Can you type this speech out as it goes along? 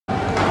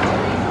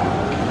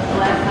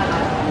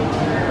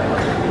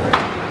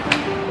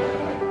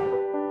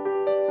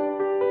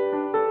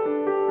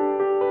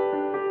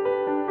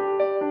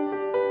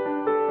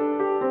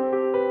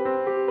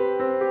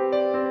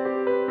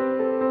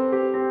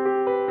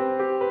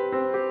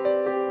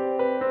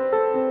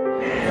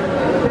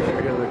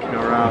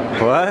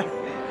What?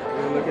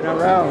 You're looking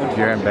around.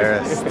 You're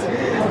embarrassed.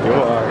 You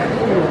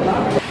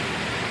are.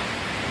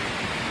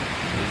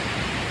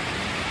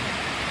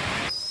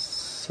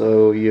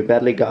 So you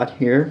badly got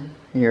here.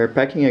 You're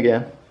packing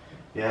again.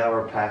 Yeah,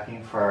 we're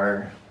packing for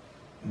our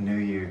New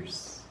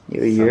Year's.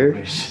 New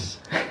Year's?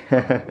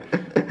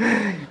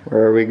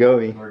 Where are we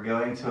going? We're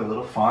going to a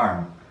little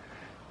farm.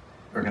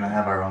 We're gonna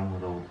have our own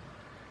little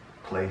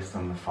place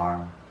on the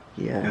farm.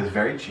 Yeah. It was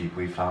very cheap.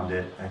 We found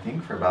it, I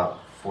think, for about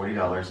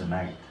 $40 a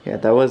night. Yeah,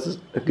 that was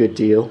a good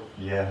deal.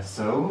 Yeah,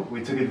 so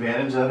we took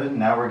advantage of it.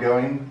 Now we're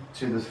going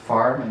to this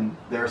farm, and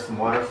there are some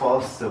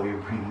waterfalls, so we're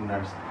bringing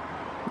our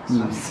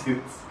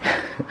swimsuits.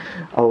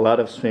 A lot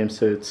of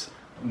swimsuits.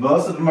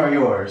 Most of them are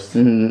yours.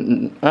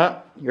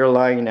 You're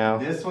lying now.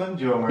 This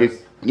one's yours.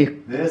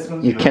 This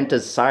one's you yours. can't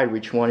decide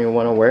which one you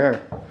want to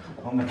wear.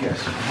 Oh my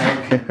gosh.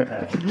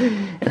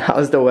 And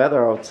how's the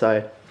weather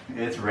outside?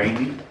 It's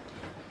rainy,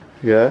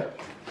 Yeah?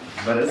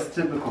 but it's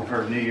typical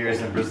for New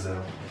Year's in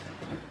Brazil.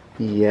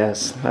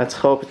 Yes, let's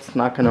hope it's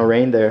not gonna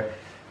rain there.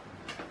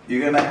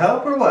 You gonna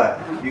help or what?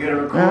 You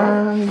gonna record?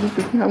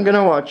 I'm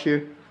gonna watch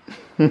you.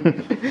 You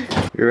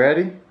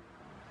ready?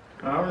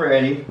 I'm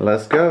ready.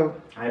 Let's go.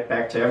 I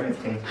packed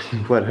everything.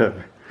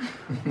 Whatever.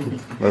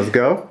 Let's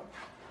go.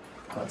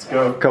 Let's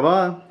go. Come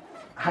on.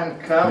 I'm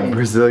coming.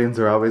 Brazilians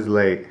are always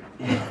late.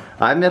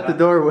 I'm at the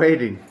door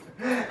waiting.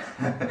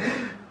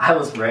 I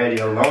was ready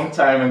a long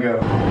time ago.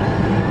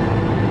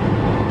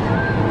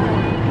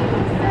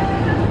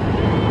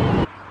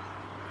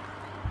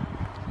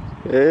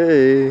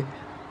 Hey.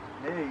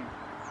 Hey.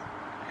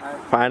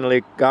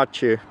 Finally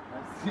got you.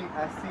 I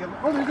see him.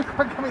 Oh, there's a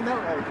car coming that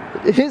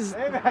way. Is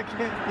Maybe I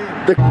can't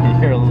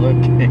see. You're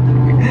looking.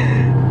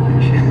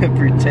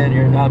 Pretend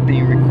you're not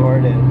being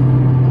recorded.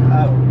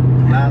 Oh,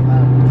 not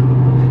loud.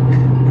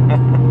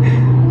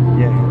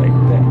 Yeah, like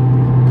that.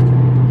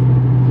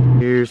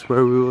 Here's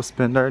where we will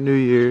spend our New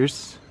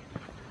Year's.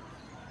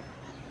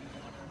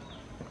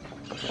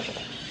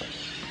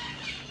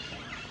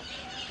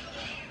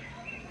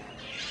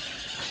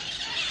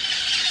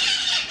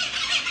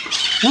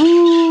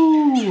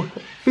 Woo!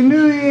 Happy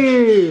New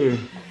Year!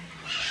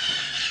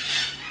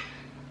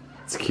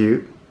 It's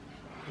cute.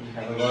 We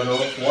have a lot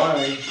of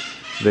wine.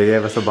 They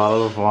gave us a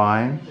bottle of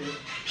wine.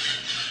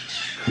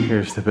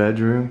 Here's the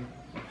bedroom.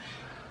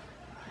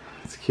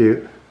 It's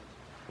cute.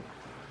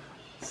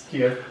 It's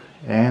cute.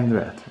 And the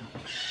bathroom.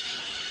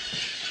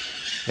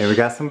 And we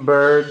got some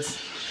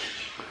birds.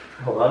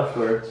 A lot of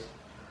birds.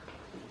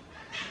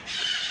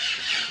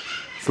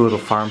 It's a little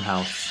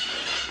farmhouse.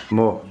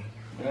 Mo,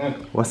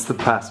 what's the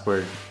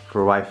password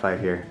for Wi-Fi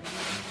here?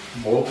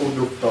 Morro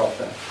do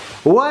Frota.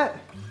 What?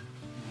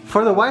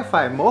 For the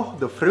Wi-Fi, Morro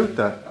do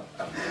Fruta.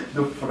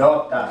 Do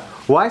Frota.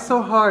 Why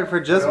so hard for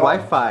just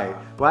Wi-Fi?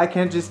 Why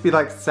can't it just be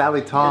like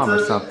Sally Tom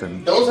or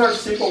something? Those are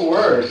simple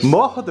words.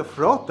 Morro do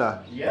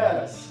Frota?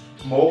 Yes.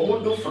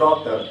 Morro do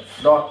Frota.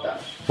 Frota.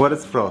 What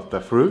is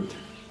Frota? Fruit?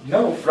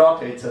 No,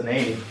 Frota, it's a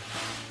name.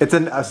 It's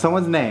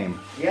someone's name.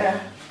 Yeah.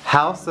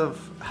 House of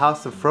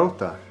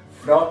Frota.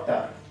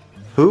 Frota.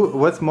 Who?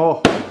 What's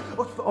Morro?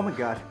 Oh my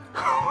god.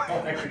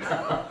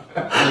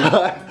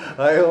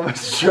 I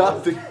almost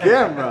dropped the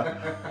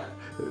camera.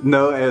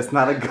 No, it's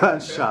not a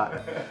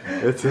gunshot.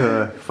 It's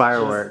a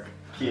firework.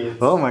 Kids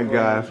Oh my playing.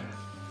 god.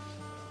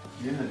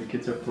 Yeah, the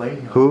kids are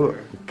playing. Who?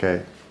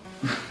 Okay.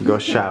 Go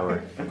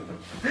shower.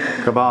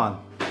 Come on.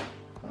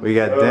 We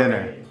got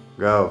dinner.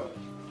 Go.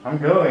 I'm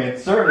going,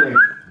 it's early.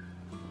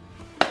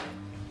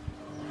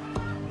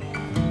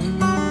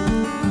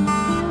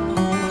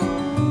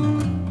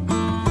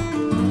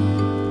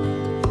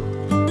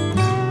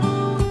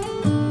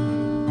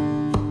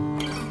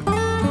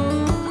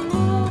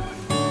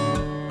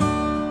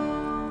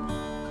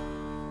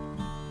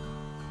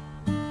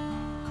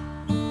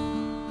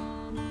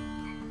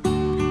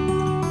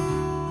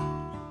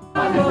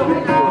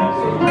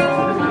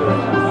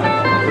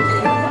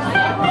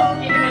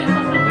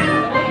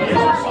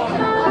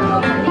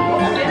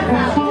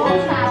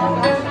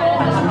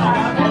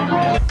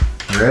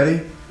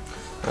 Ready?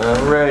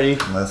 I'm ready.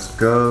 Let's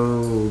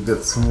go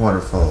get some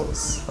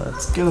waterfalls.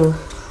 Let's go.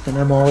 And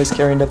I'm always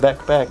carrying the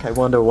backpack. I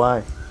wonder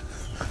why.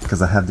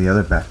 Because I have the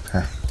other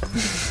backpack.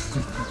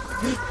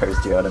 Where's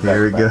the other backpack?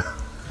 Here we go.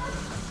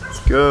 Let's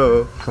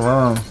go. Come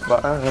on.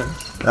 Bye.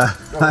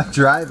 I'm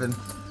driving.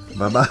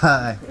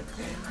 Bye-bye.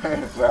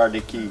 Where are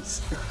the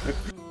keys?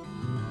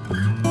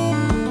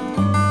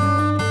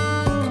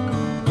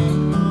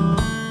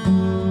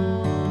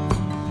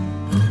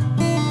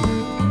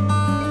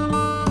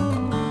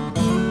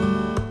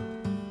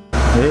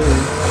 Hey.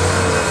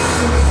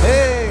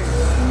 Hey!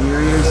 New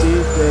Year's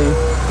Eve day.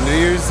 New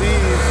Year's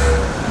Eve.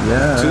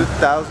 Yeah.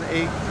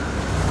 2008.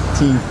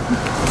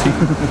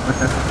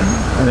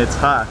 And it's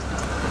hot.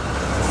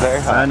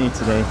 Very hot. Sunny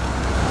today.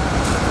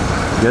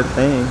 Good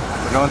thing.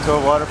 We're going to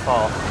a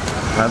waterfall.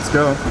 Let's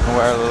go. We can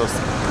wear our little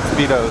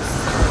Speedos.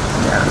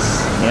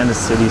 Yes. And the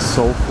city's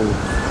soulful.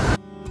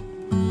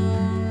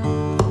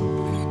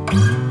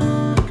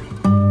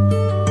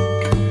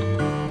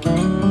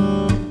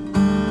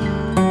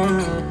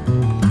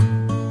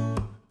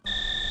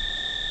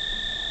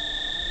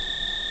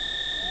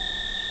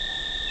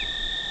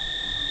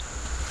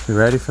 You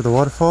ready for the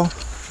waterfall?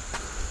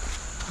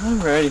 I'm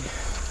ready. I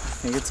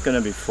think it's gonna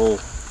be full.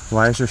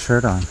 Why is your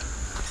shirt on?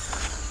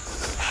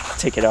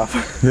 Take it off.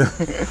 Yeah.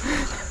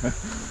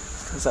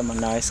 Because I'm a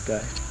nice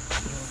guy.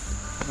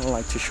 I don't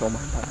like to show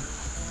my body.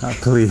 Oh,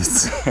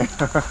 please.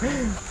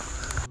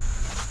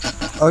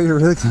 Oh, you're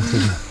really gonna do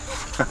it.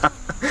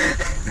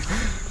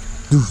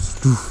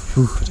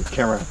 Put the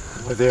camera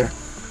over there.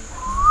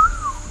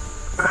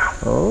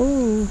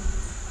 Oh.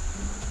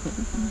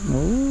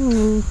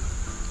 Oh.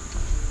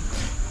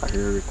 Are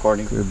you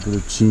recording? Good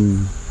blue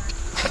jean.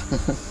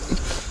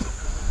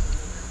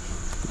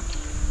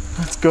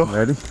 Let's go.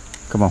 Ready?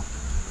 Come on.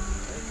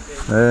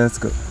 Let's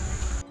go.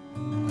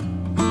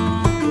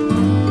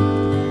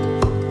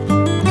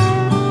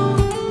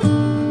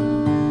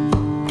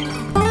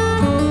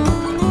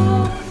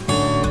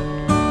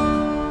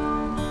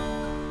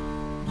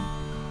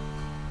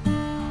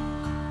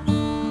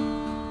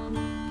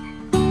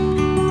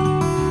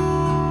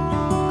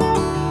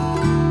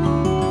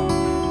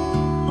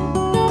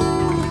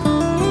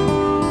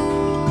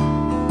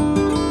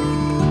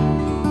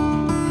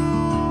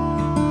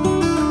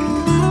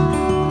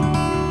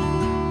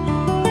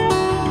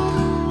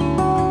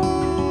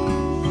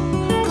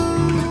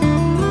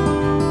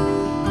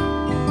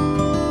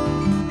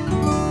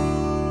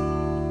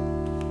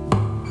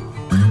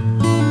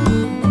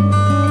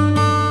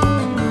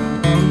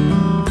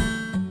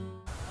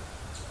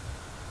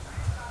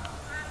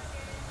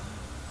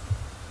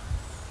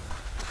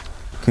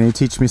 Can you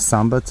teach me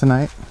samba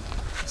tonight?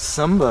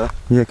 Samba?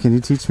 Yeah, can you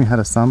teach me how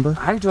to samba?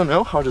 I don't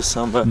know how to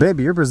samba.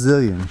 Baby, you're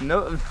Brazilian.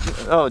 No,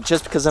 oh,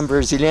 just because I'm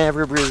Brazilian,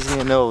 every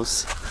Brazilian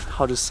knows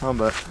how to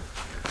samba.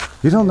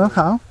 You don't know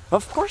how?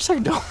 Of course I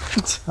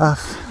don't. Ah,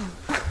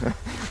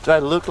 Do I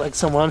look like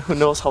someone who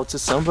knows how to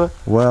samba?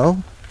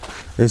 well,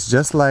 it's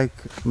just like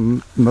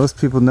most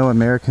people know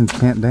Americans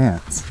can't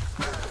dance.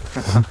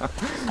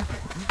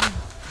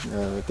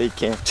 No, they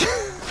can't.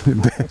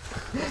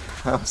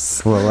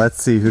 Well,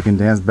 let's see who can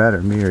dance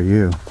better, me or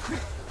you.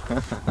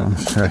 I'm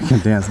sure I can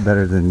dance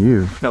better than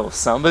you. No,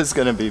 samba is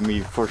gonna be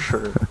me for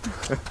sure.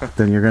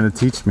 Then you're gonna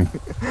teach me.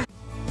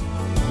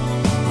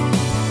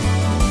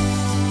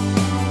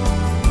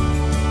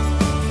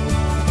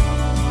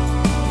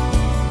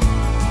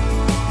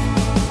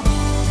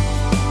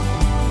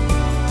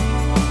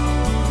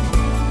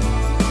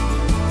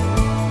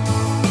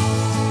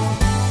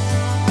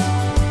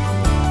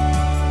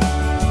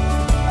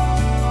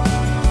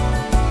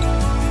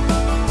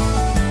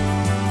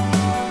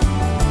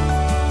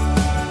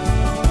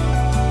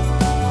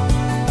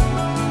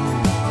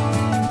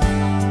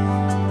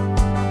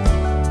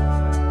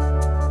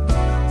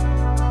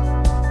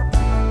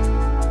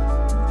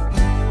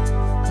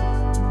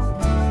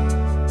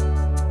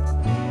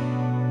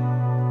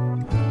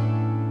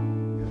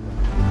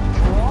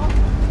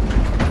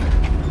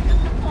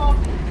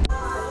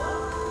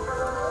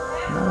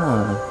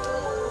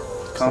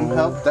 Come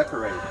help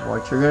decorate.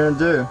 What you're gonna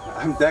do?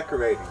 I'm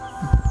decorating.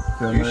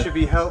 You're You should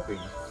be helping.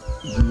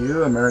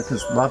 You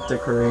Americans love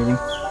decorating.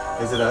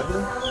 Is it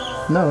ugly?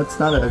 No, it's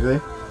not ugly.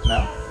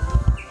 No.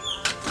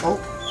 Oh.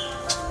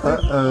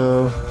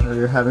 Uh-oh, are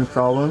you having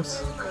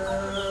problems?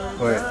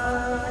 Wait.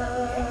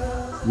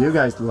 You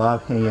guys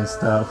love hanging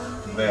stuff.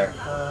 There.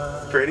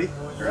 Pretty?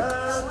 Or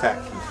it's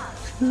tacky?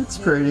 It's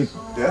pretty.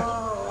 Yeah?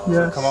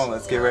 Yes. Come on,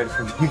 let's get ready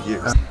for New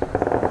Year's.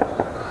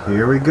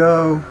 Here we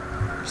go.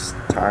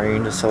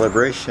 Starting the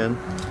celebration.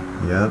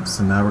 Yep,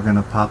 so now we're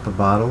gonna pop a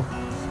bottle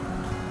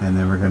and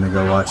then we're gonna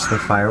go watch the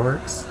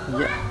fireworks.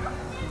 Yeah.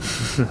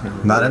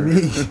 Not at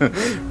me.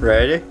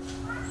 Ready?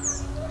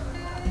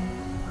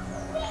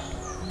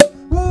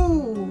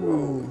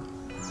 Woo!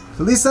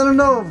 Feliz Ano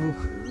Novo!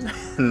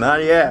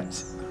 Not yet.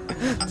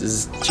 This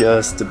is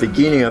just the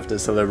beginning of the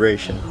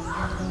celebration.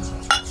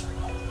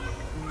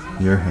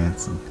 You're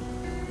handsome.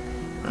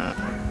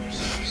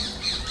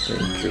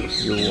 Thank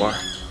you. You are.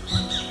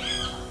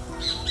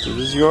 This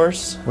is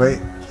yours. Wait,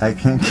 I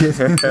can't get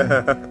it.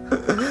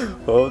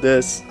 Hold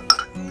this.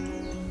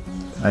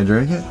 I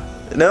drink it?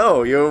 No,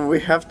 we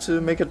have to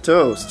make a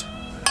toast.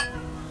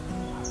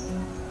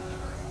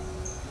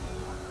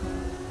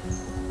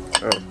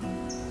 Oh.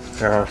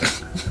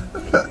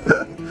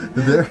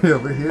 They're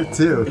over here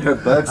too. There are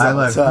bugs I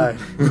like- outside.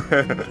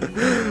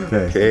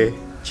 Okay. Okay,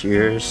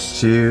 cheers.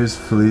 Cheers,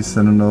 Feliz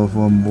Ano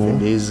Novo, amor.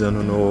 Feliz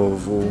Ano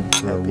Novo. A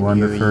Happy New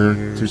wonderful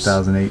Year's.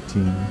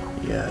 2018.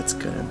 Yeah, it's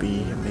gonna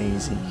be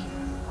amazing.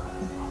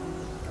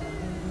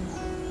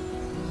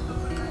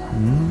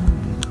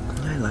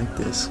 I like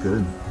this.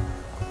 Good.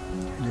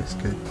 It is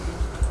good.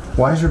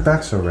 Why is your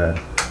back so red?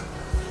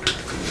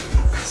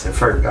 I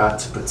forgot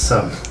to put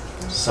some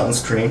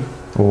sunscreen.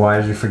 Well, why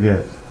did you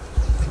forget?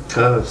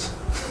 Because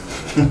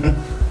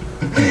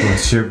Well,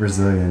 you're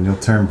Brazilian, you'll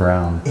turn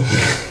brown.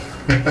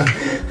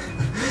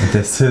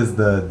 This is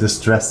the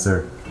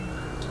distressor.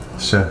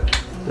 Sure.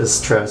 the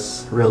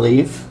stress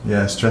relief.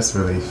 Yeah, stress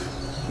relief.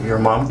 Your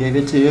mom gave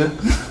it to you?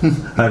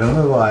 I don't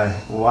know why.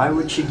 Why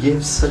would she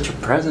give such a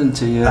present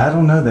to you? I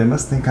don't know, they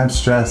must think I'm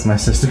stressed. My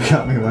sister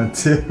got me one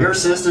too. Your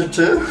sister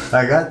too?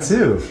 I got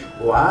two.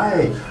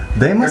 Why?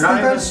 They must They're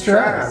think not I'm even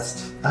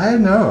stressed. I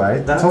know. I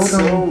That's told so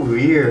them.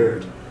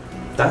 weird.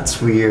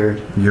 That's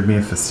weird. You're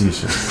being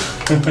facetious.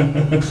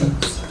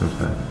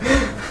 Stupid.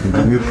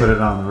 You put it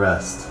on the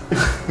rest.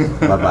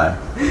 Bye bye.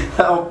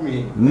 Help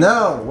me.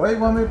 No, where do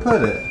you want me to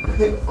put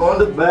it? On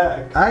the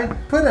back. I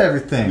put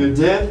everything. You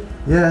did?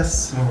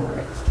 Yes.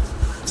 Alright.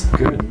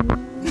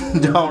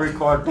 Good. Don't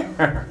record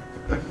there.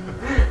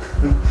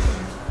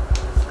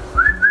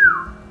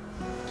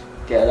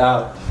 Get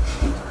out.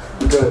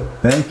 Good.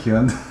 Thank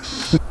you.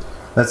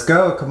 Let's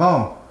go. Come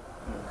on.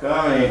 I'm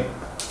coming.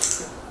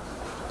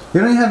 You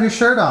don't even have your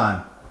shirt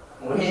on.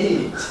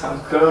 Wait, I'm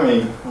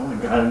coming. Oh my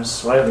god, I'm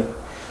sweating.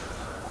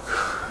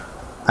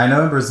 I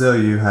know in Brazil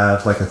you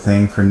have like a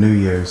thing for New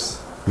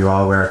Year's. You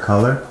all wear a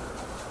color.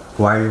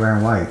 Why are you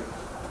wearing white?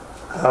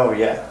 Oh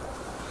yeah.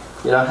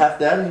 You don't have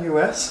that in the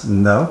US?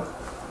 No.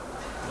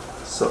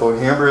 So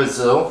here in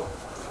Brazil,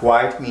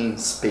 white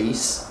means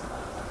space.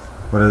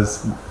 What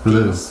is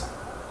blue? Peace.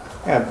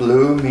 Yeah,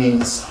 blue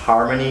means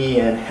harmony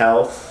and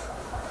health.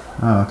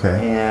 Oh,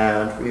 okay.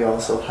 And we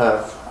also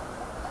have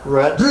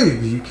red.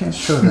 Dude, you can't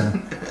show that.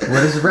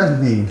 What does red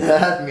mean?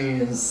 That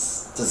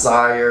means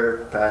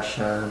desire,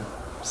 passion,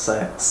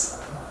 sex.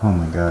 Oh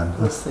my god.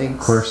 Those things.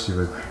 Of course you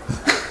would.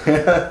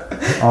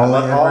 All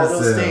Only in those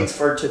Brazil. things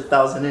for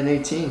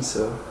 2018,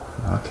 so.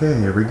 Okay,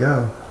 here we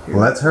go. Well,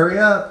 let's hurry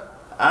up.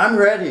 I'm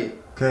ready.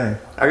 Okay.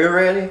 Are you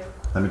ready?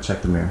 Let me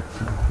check the mirror.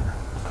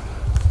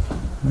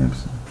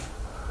 Oops.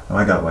 Oh,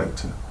 I got white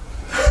too.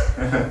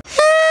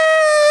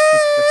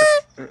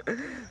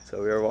 So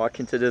we're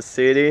walking to the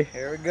city.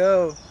 Here we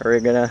go.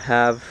 We're gonna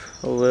have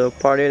a little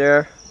party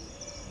there.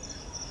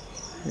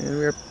 And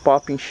we're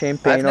popping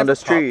champagne on the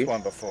street. I've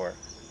never popped one before.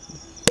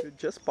 You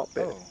just pop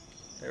it. Oh,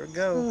 there we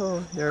go.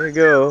 Oh, there we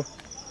go.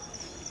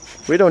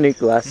 We don't need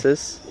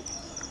glasses.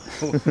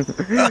 I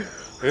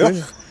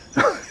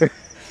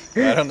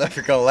don't know if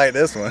you're gonna like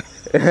this one.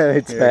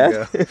 It's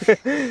Here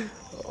bad.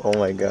 Oh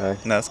my god.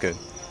 No, it's good.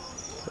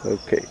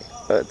 Okay,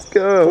 let's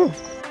go.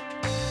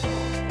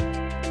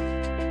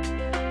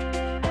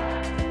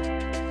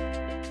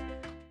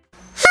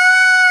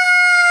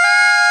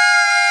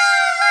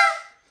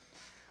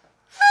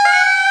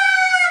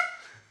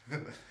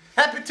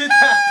 Happy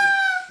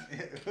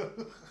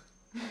 2000.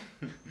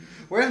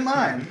 Where's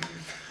mine?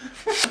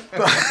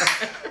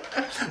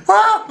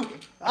 Whoa!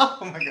 Oh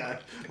my god,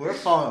 we're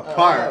falling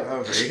apart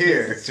over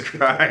here. Jesus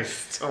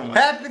Christ. Oh my.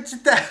 Happy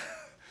 2000.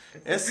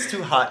 It's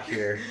too hot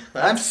here.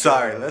 I'm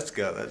sorry. Let's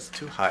go. That's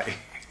too high.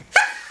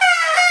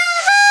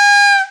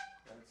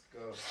 Let's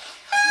go.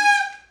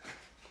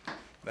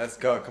 Let's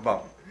go. Come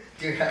on.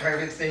 Do you have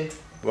everything?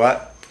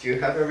 What? Do you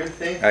have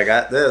everything? I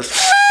got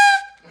this.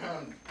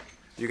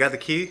 You got the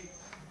key?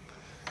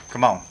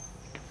 Come on.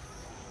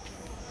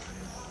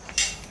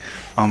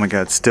 Oh my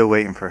god, still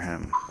waiting for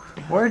him.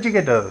 Where did you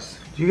get those?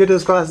 Did you get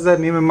those glasses at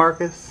Neiman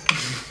Marcus?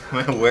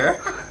 Where?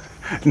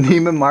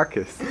 Neiman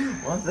Marcus.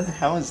 What the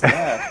hell is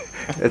that?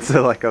 It's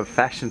like a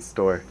fashion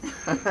store.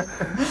 You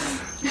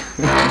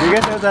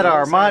get those at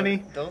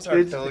Armani? Those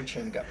are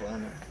Dolce &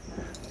 Gabbana.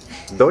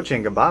 Dolce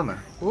 & Gabbana.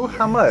 Ooh,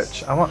 how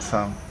much? I want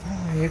some.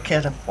 You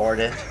can't afford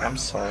it. I'm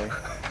sorry.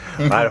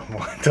 I don't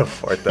want to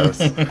afford those.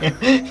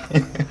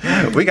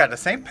 We got the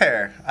same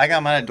pair. I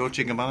got mine at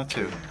Dolce & Gabbana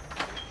too.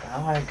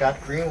 Now I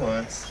got green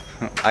ones.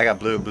 I got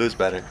blue. Blue's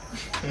better.